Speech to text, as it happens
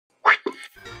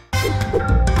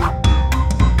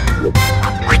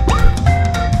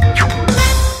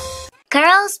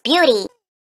Girls Beauty.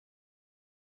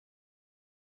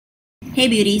 Hey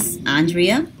beauties,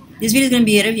 Andrea. This video is going to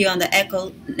be a review on the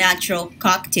Eco Natural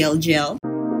Cocktail Gel.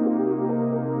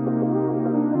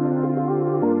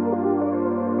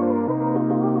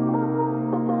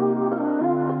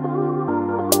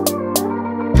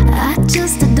 I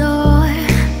just adore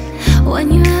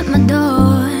when you're at my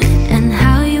door and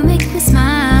how you make me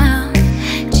smile,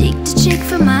 cheek to cheek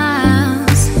for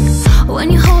miles.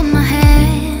 When you hold my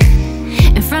hand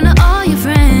in front of all your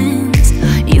friends,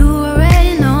 you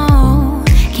already know,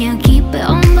 can't keep it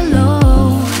on the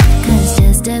low. Cause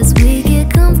just as we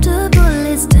get comfortable,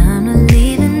 it's time to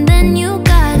leave, and then you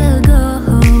gotta go,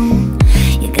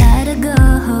 you gotta go.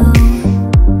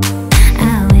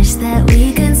 I wish that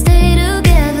we could stay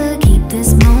together, keep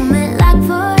this moment like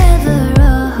forever.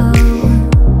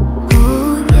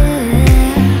 Oh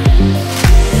yeah.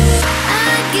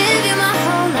 I'd give you my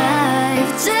whole life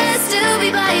just to be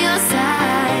by your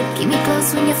side. Keep me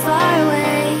close when you're far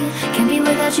away, can't be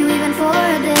without you even for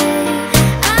a day.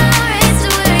 I'll race to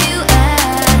where you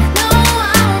at, no I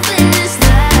won't finish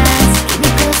last. Keep me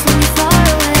close when you're far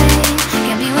away,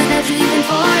 can't be without you even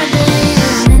for a day.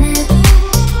 A minute.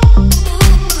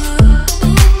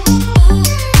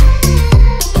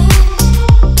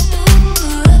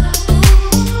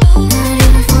 Not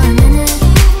even for a minute.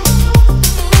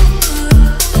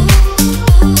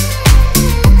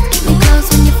 Keep me close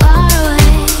when you're far away,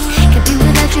 can't be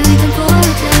without you even for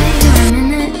a day. A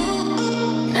minute.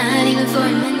 Not even for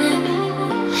a minute.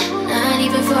 Not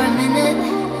even for a minute.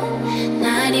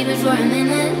 Not even for a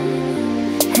minute.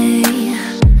 Hey,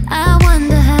 I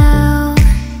wonder how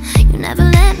you never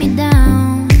let me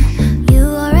down. You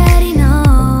already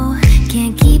know,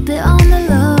 can't keep it on the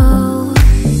low.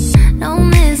 No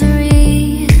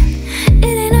misery, it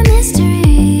ain't a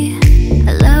mystery. I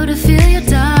love to feel your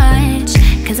touch,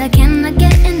 cause I cannot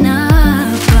get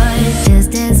enough. But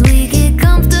just as we get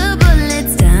comfortable,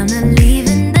 it's time to leave,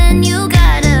 and then you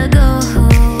gotta go,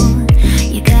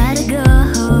 you gotta go.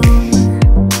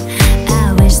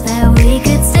 I wish that we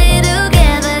could stay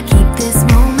together, keep this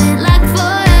moment like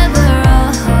forever.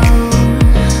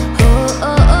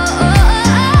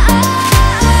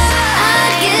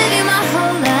 I'd give you my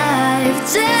whole life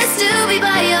just to be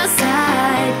by your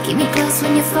side. Keep me close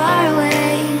when you're far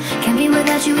away, can't be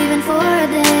without you even for a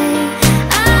day.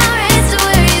 I'll race to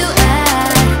where you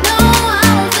at, no I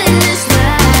won't finish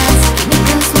last. Keep me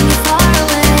close when you're far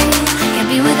away, can't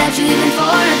be without you even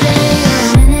for a day.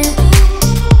 A minute.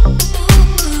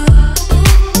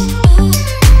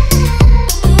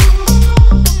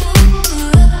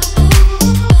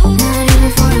 Not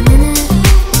even for a minute.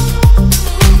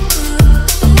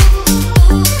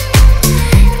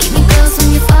 Keep me close when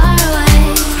you're far away,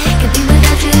 can't be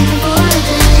without you even for a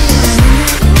day.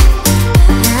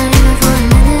 Not even for a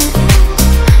minute.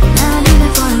 Not even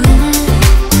for a minute.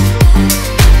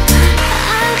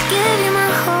 I'd give you my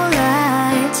whole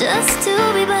life just to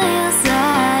be by your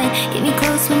side. Keep me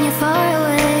close when you're far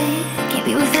away, can't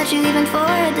be without you even for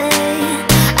a day.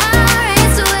 I'll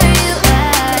race to where you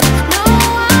at, no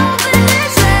I won't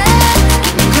finish last.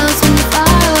 Keep me close when you're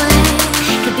far away,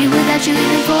 can't be without you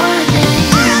even for a day.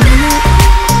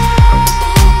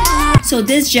 So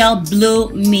this gel blew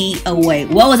me away.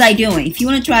 What was I doing? If you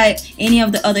want to try any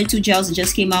of the other two gels that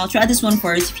just came out, try this one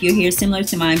first if you're here similar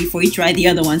to mine before you try the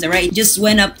other ones, alright? Just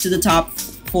went up to the top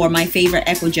for my favorite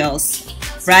eco gels,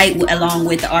 right? Along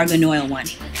with the Argan oil one.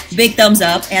 Big thumbs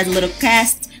up. It has a little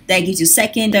cast that gives you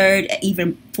second, third,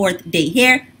 even fourth day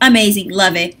hair. Amazing.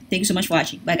 Love it. Thank you so much for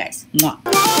watching. Bye guys. Mwah.